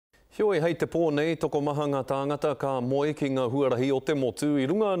Kia oi, hei te pō nei, toko maha ngā tāngata ka moe ki ngā huarahi o te motu i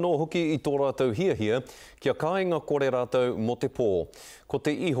runga no hoki i tō rātou hiahia, kia kāinga kore rātou mo te pō. Ko te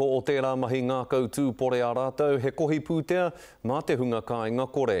iho o tērā mahi ngā kautū pore a rātou, he kohi pūtea mā te hunga kāinga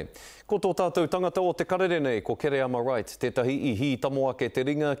kore. Ko tō tātou tangata o te Karere nei, ko Kereama Wright, tētahi i hi tamo ake te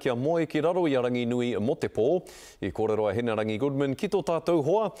ringa kia moe ki raro i arangi nui mo te pō, i kōreroa Hinerangi Goodman ki tō tātou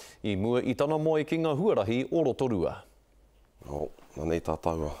hoa, i mua i tana moe ki ngā huarahi o Rotorua. Nā nei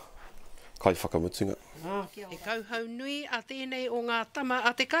tātou kai whakamutunga. E kauhau nui a tēnei o ngā tama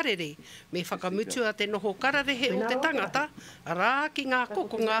a te Karere, me whakamutu a te noho kararehe o te tangata, rā ki ngā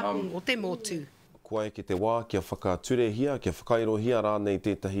kokonga o te motu. Kua e ki te wā, kia whakaturehia, kia whakairohia rānei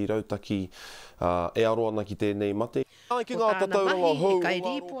tētahi rautaki e aroana ki tēnei mate. Ki ngā tatauranga hou, he kai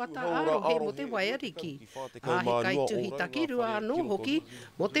rīpuata arohe mo te waiariki, he kai tuhi takirua anō hoki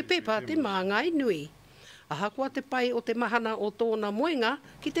mo te pepa te māngai nui. Ahakoa te pai o te mahana o tōna moenga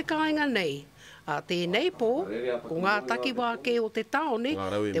ki te kāinga nei. A tēnei pō, ko ngā takiwā ke o te taone,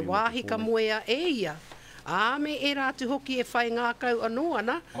 te wāhika moea e ia. Me e rātu hoki e whai ngā kau anō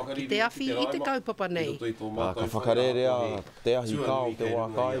ana ki te awhi i te kaupapa nei. Ka whakarerea te ahi kā o te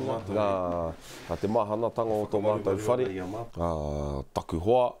wā kāinga, te mahanatanga o tō mātou whare, taku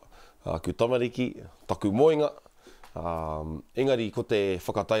hoa, ku tamariki, taku moenga, engari ko te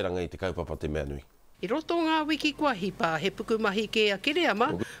whakatairanga i te kaupapa te mea nui. I roto ngā wiki kua hipa, he puku mahi ke a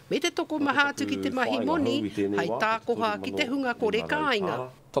Kereama, me te toko mahatu ki te mahi moni, hei tākoha ki te hunga kore kāinga.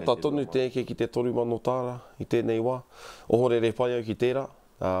 Tata tonu te eke ki te toru mano tāra i tēnei wā. Ohorere pai au ki tērā,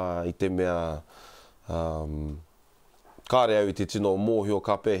 i te mea kāre au i te tino mōhio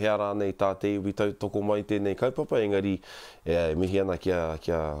ka pēhea rānei tā te iwi tau toko mai tēnei kaupapa, engari mihi ana kia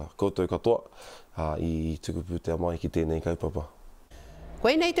koutou katoa i tukupūtea mai ki tēnei kaupapa.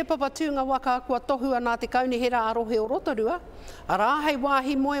 Koe nei te papatūnga waka kua tohua nā te kaunihera arohe o Rotorua, arā hei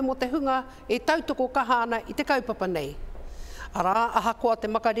wāhi moe mo te hunga e tautoko kahana i te kaupapa nei. Arā ahakoa te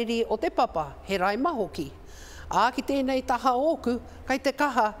makariri o te papa, he rai mahoki. Ki tēnei taha ōku, kai te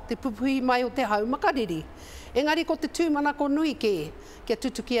kaha te pupuhi mai o te hau makariri. Engari ko te tūmanako nui kia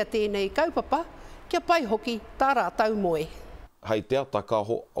tutukia tēnei kaupapa, kia pai hoki tā rātau moe. Hei te ata ka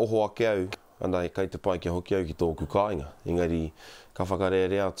oho ake au, ana kai te pai kia hoki au ki tōku kāinga. Engari ka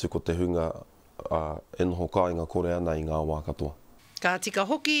whakarerea atu ko te hunga e noho kāinga kore ana i ngā wā katoa. Ka tika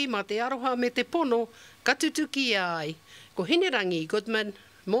hoki ma te aroha me te pono, ka tutuki ai. Ko Hinerangi Goodman,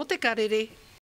 mō te Karere.